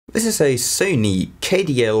This is a Sony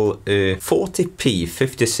KDL 40p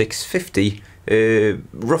 5650,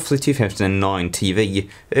 roughly 2009 TV,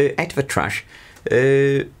 out of the trash.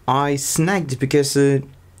 I snagged it because a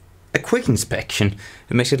quick inspection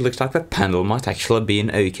makes it look like the panel might actually be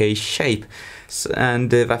in okay shape,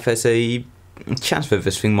 and that there's a chance that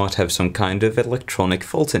this thing might have some kind of electronic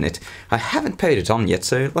fault in it. I haven't paid it on yet,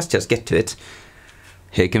 so let's just get to it.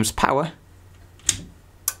 Here comes power.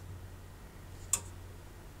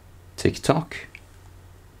 Tick-tock.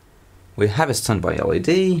 We have a standby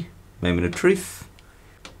LED, moment of truth.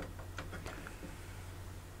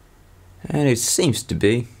 And it seems to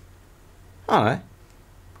be... alright.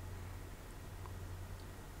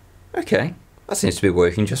 Okay, that seems to be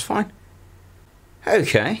working just fine.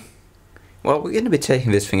 Okay. Well, we're going to be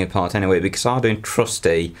taking this thing apart anyway, because I don't trust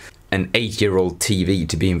an 8-year-old TV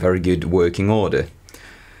to be in very good working order.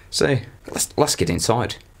 So, let's get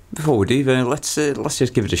inside. Before we do though, let's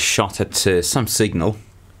just give it a shot at some signal.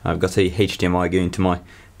 I've got a HDMI going to my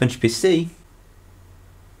bench PC.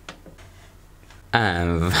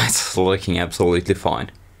 And that's looking absolutely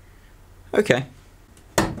fine. Okay.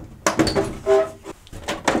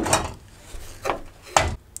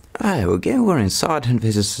 There we go, we're inside, and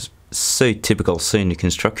this is so typical Sony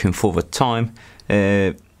construction for the time.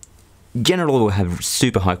 Generally we have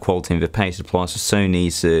super high quality in the power supplies.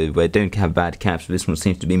 Sony's they don't have bad caps. This one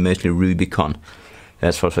seems to be mostly Rubicon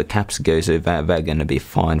as far as the caps go, so they're going to be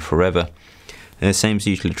fine forever. Same is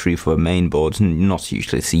usually true for the main boards, not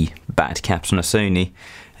usually see bad caps on a Sony.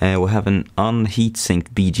 We have an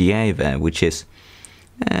unheat-sinked BGA there, which is,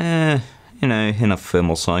 you know, enough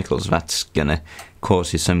thermal cycles, that's gonna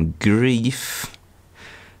cause you some grief.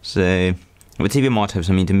 So the TV might have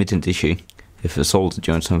some intermittent issue if the solder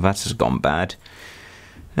joint on that has gone bad.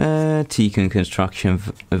 T-con construction,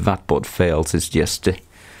 that board fails, it's just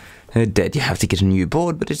dead. You have to get a new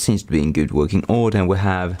board, but it seems to be in good working order. And we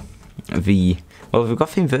have the, well, we've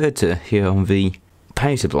got the inverter here on the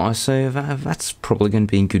power supply, so that's probably going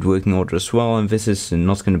to be in good working order as well. And this is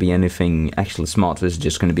not going to be anything actually smart. This is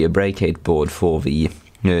just going to be a breakade board for the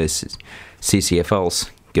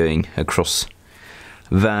CCFLs going across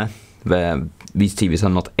there. These TVs are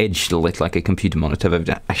not edged lit like a computer monitor. They've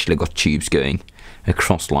actually got tubes going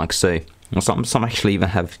across like so. Some actually even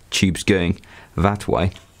have tubes going that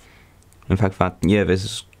way. In fact, this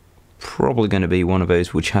is probably going to be one of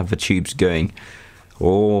those which have the tubes going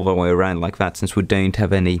all the way around like that, since we don't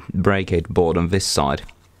have any breakade board on this side.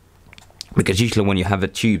 Because usually when you have the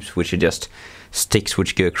tubes which are just sticks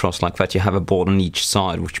which go across like that, you have a board on each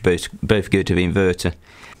side which both go to the inverter.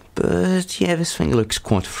 But yeah, this thing looks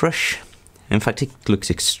quite fresh. In fact, it looks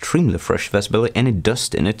extremely fresh. There's barely any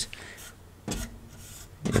dust in it.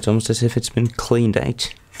 It's almost as if it's been cleaned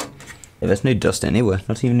out. Yeah, there's no dust anywhere,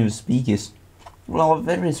 not even in the speakers. Well, a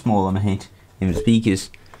very small amount in the speakers.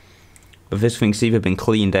 But this thing's either been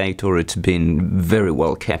cleaned out or it's been very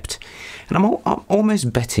well kept. And I'm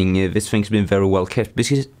almost betting this thing's been very well kept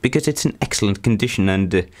because it's in excellent condition,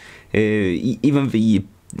 and even the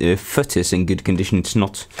foot is in good condition. It's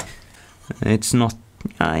not,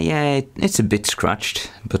 yeah, it's a bit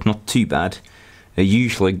scratched, but not too bad.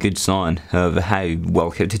 Usually a good sign of how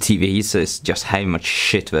well kept the TV is. It's just how much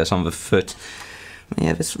shit there's on the foot.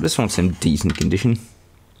 Yeah, this one's in decent condition.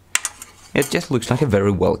 It just looks like a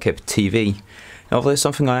very well kept TV. Although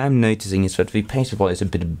something I am noticing is that the power supply is a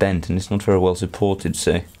bit bent and it's not very well supported,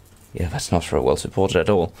 so yeah, that's not very well supported at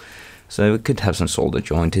all. So we could have some solder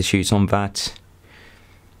joint issues on that.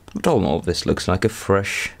 But all in all, this looks like a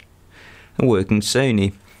fresh and working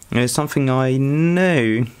Sony. Something I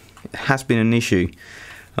know has been an issue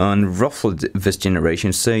on roughly this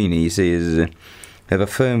generation Sony's is the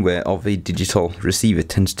firmware of the digital receiver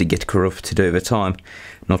tends to get corrupted over time.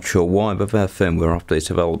 Not sure why, but there are firmware updates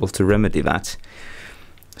available to remedy that.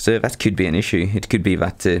 So that could be an issue. It could be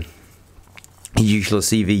that you usually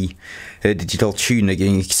see the digital tuner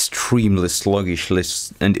getting extremely sluggish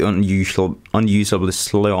and unusably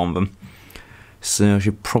slow on them. So I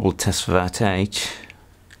should probably test that out.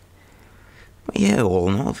 But yeah, all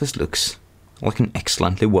in all, this looks like an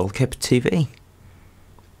excellently well kept TV.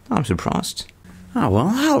 I'm surprised. Oh well,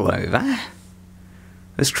 hello there.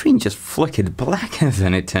 The screen just flickered black and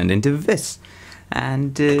then it turned into this.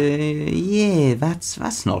 And yeah,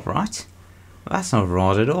 that's not right. That's not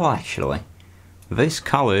right at all, actually. These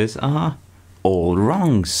colours are all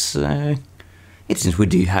wrong, so it seems we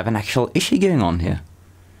do have an actual issue going on here.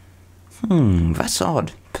 That's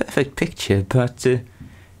odd. Perfect picture, but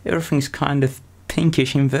everything's kind of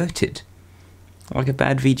pinkish inverted. Like a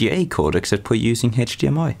bad VGA cord, except we're using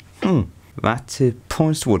HDMI. That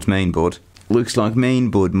points towards mainboard. looks like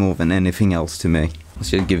mainboard more than anything else to me.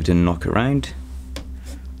 Let's just give it a knock around.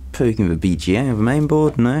 Poking the BGA of the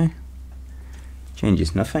mainboard, no.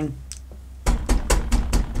 Changes nothing.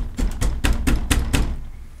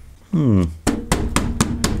 No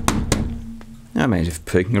amount of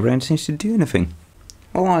poking around seems to do anything.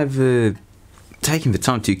 Well, I've taken the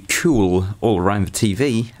time to cool all around the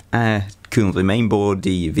TV, cool the mainboard,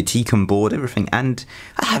 the T-con board, everything, and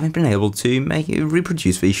I haven't been able to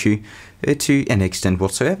reproduce the issue to any extent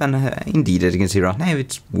whatsoever, and indeed, as you can see right now,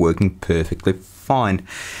 it's working perfectly fine.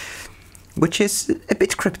 Which is a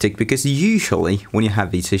bit cryptic, because usually when you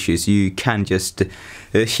have these issues, you can just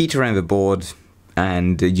heat around the board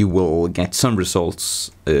and you will get some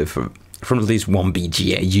results from at least one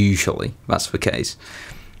BGA, usually that's the case.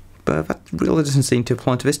 But that really doesn't seem to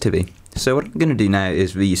apply to this TV. So what I'm going to do now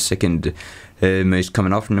is the second most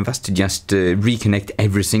common option, and that's to just reconnect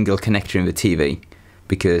every single connector in the TV,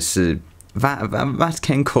 because that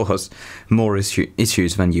can cause more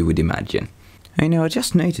issues than you would imagine. You know, I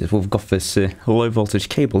just noticed we've got this low voltage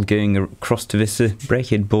cable going across to this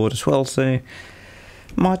breakhead board as well, so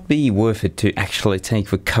might be worth it to actually take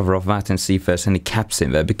the cover off that and see if there's any caps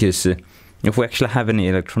in there, because if we actually have any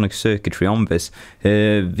electronic circuitry on this,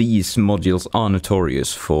 these modules are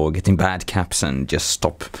notorious for getting bad caps and just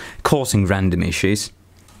stop causing random issues.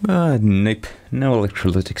 But nope, no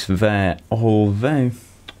electrolytics there, although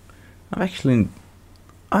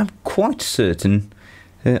I'm quite certain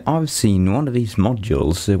I've seen one of these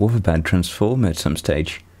modules with a bad transformer at some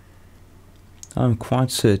stage. I'm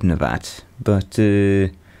quite certain of that, but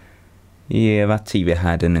yeah, that TV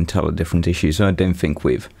had an entirely different issue, so I don't think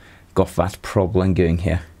we've got that problem going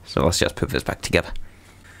here. So let's just put this back together.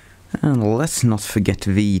 And let's not forget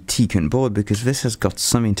the T-con board, because this has got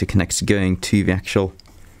some interconnects going to the actual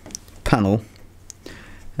panel.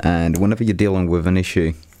 And whenever you're dealing with an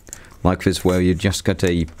issue like this, where you just got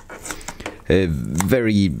a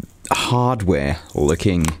very hardware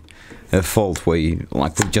looking fault, where you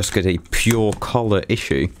we've just got a pure color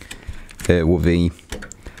issue with the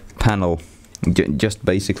panel just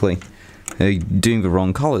basically doing the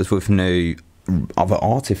wrong colors with no other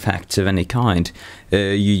artifacts of any kind,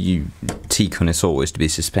 T-con is always to be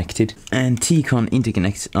suspected. And T-con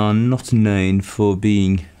interconnects are not known for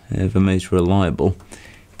being the most reliable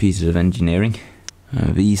pieces of engineering.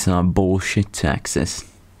 These are bullshit to access.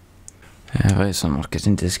 Those are not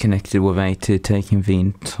getting disconnected without taking the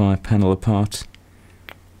entire panel apart.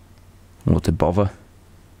 What a bother.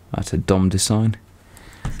 That's a dumb design.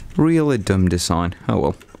 Really dumb design. Oh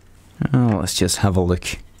well. Oh, let's just have a look.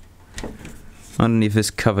 Underneath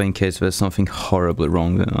this cover, in case there's something horribly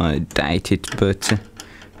wrong. I doubt it, but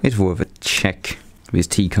it's worth a check. These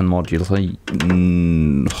T-con modules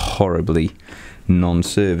are horribly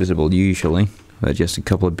non-serviceable usually. They're just a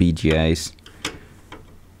couple of BGAs.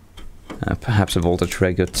 Perhaps a voltage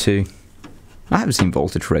reg or two. I haven't seen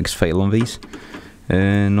voltage regs fail on these.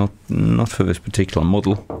 Not for this particular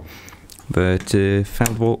model. But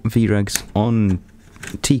failed VREGs on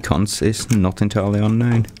T-cons is not entirely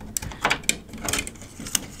unknown.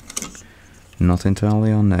 Not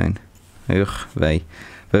entirely unknown. Ugh, they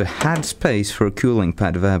had space for a cooling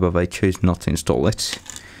pad there, but they chose not to install it.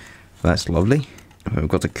 That's lovely. We've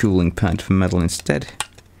got a cooling pad for metal instead.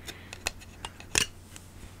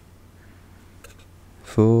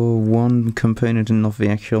 For one component and not the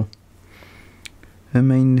actual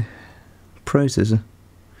main processor.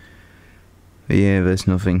 But yeah, there's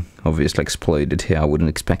nothing obviously exploded here. I wouldn't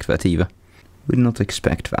expect that either. Would not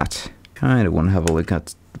expect that. Kinda want to have a look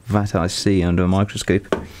at that IC under a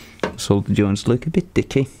microscope. Solder joints look a bit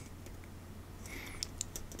dicky.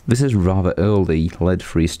 This is rather early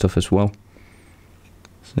lead-free stuff as well.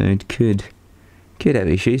 So it could have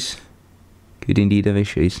issues. Could indeed have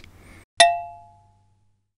issues.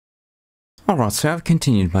 Alright, so I've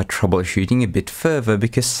continued my troubleshooting a bit further,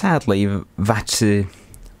 because sadly that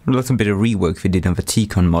little bit of rework we did on the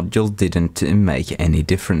T-con module didn't make any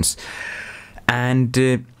difference. And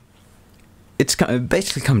it's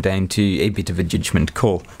basically come down to a bit of a judgment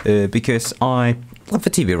call, because I let the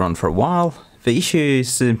TV run for a while. The issue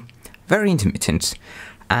is very intermittent,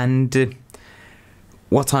 and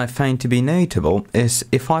what I found to be notable is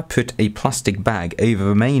if I put a plastic bag over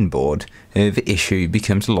the main board, the issue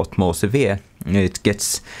becomes a lot more severe. It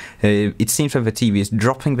seems like the TV is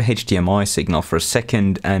dropping the HDMI signal for a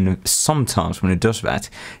second, and sometimes when it does that,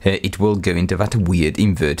 it will go into that weird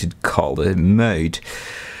inverted color mode.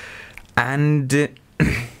 And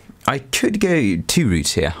I could go two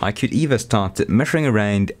routes here. I could either start measuring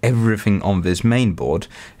around everything on this main board,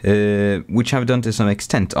 which I've done to some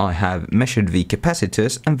extent. I have measured the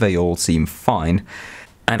capacitors and they all seem fine.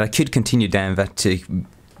 And I could continue down that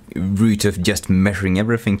route of just measuring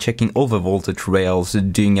everything, checking all the voltage rails,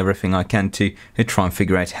 doing everything I can to try and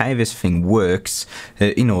figure out how this thing works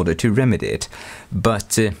in order to remedy it.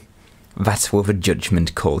 But that's where the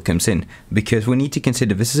judgment call comes in, because we need to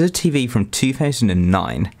consider this is a TV from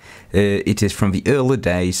 2009. It is from the early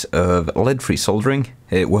days of lead-free soldering,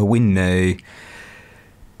 where we know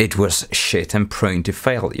it was shit and prone to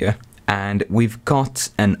failure. And we've got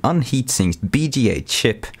an unheat-sinked BGA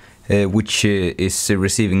chip, which is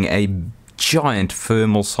receiving a giant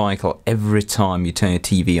thermal cycle every time you turn your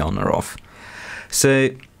TV on or off. So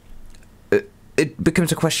it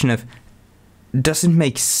becomes a question of, does it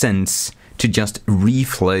make sense to just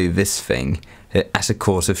reflow this thing as a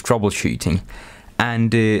course of troubleshooting?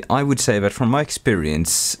 And I would say that from my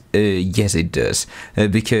experience, yes it does,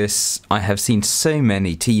 because I have seen so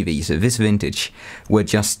many TVs of this vintage where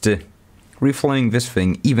just reflowing this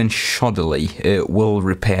thing, even shoddily, will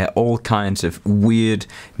repair all kinds of weird,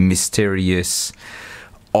 mysterious,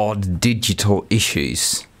 odd digital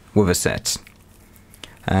issues with a set.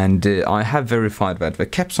 And I have verified that the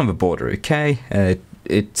caps on the board are okay.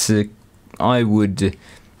 I would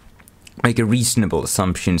make a reasonable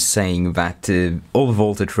assumption saying that all the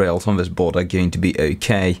voltage rails on this board are going to be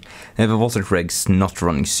okay. The voltage reg's not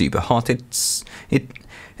running super hot.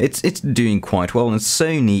 It's doing quite well, and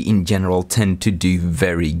Sony in general tend to do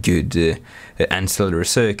very good ancillary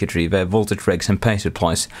circuitry. Their voltage regs and power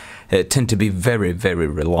supplies tend to be very, very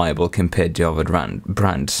reliable compared to other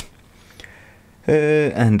brands.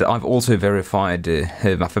 And I've also verified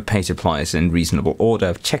that the power supply is in reasonable order.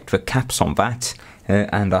 I've checked the caps on that,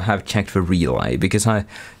 and I have checked the relay, because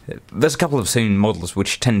there's a couple of Sony models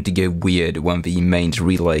which tend to go weird when the mains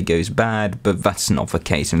relay goes bad, but that's not the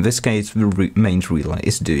case. In this case, the mains relay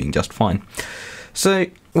is doing just fine. So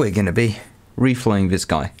we're going to be reflowing this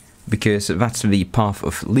guy, because that's the path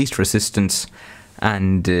of least resistance,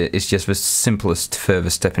 and it's just the simplest further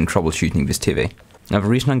step in troubleshooting this TV. Now, the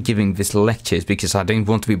reason I'm giving this lecture is because I don't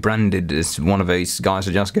want to be branded as one of those guys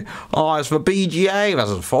who just go, oh, it's the BGA,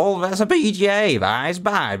 that's a fault, that's a BGA, that is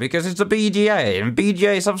bad because it's a BGA, and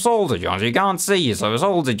BGAs have solder joints, you can't see, so the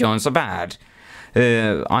solder joints are bad.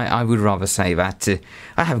 I would rather say that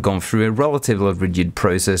I have gone through a relatively rigid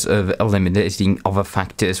process of eliminating other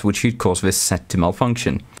factors which could cause this set to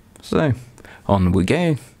malfunction. So, on we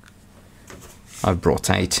go. I've brought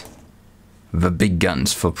out the big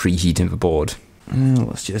guns for preheating the board.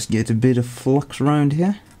 Let's just get a bit of flux around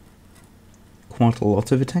here. Quite a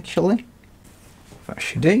lot of it, actually. That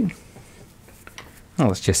should do. Well,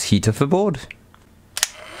 let's just heat up the board.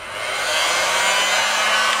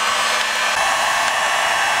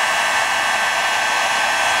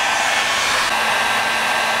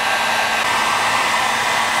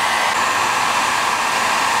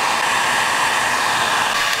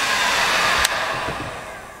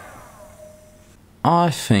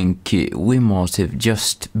 I think we might have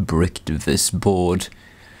just bricked this board,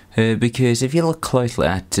 because if you look closely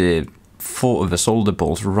at 4 of the solder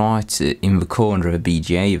balls right in the corner of the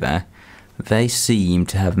BGA there, they seem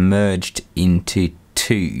to have merged into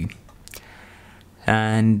 2.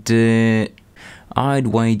 And I'd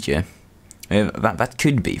wager that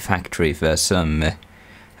could be factory if there's some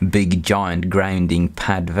big giant grounding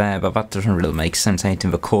pad there, but that doesn't really make sense out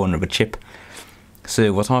in the corner of a chip.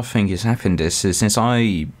 So what I think has happened is, since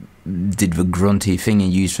I did the grunty thing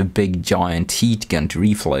and used the big giant heat gun to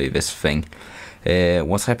reflow this thing,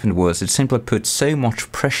 what happened was it simply put so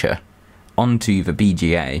much pressure onto the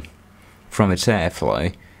BGA from its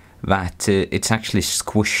airflow that it's actually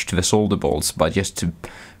squished the solder balls by just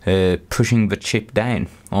pushing the chip down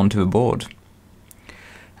onto the board.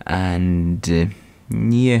 And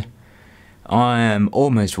yeah, I am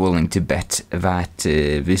almost willing to bet that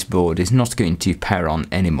this board is not going to power on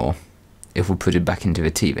anymore if we put it back into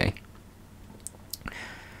the TV.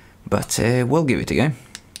 But we'll give it a go.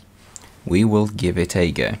 We will give it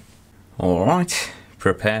a go. Alright,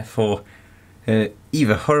 prepare for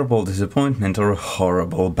either horrible disappointment or a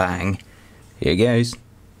horrible bang. Here goes.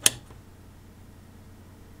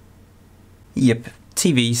 Yep,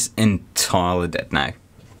 TV's entirely dead now.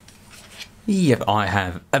 Yep, I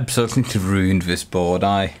have absolutely ruined this board.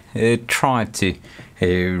 I tried to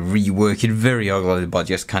rework it very ugly by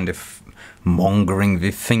just kind of mongering the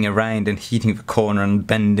thing around and heating the corner and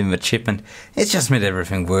bending the chip, and it's just made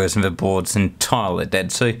everything worse and the board's entirely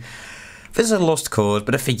dead. So this is a lost cause,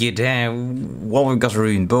 but I figured, well, we've got a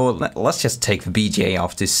ruined board, let's just take the BGA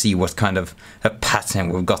off to see what kind of a pattern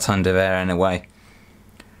we've got under there anyway.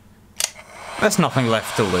 There's nothing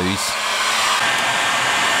left to lose.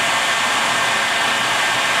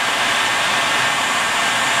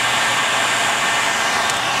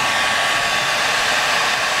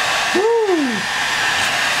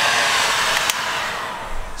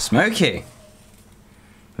 Smoky.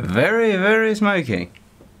 Very, very smoky.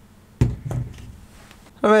 So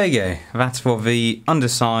there you go. That's for the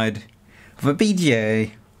underside of a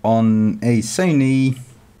BGA on a Sony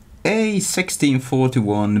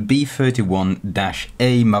A1641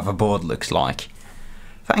 B31-A motherboard looks like.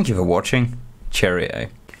 Thank you for watching. Cheerio.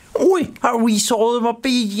 Oi, are we sorry my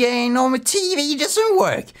BGA on my TV doesn't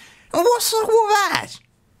work? And what's up with that?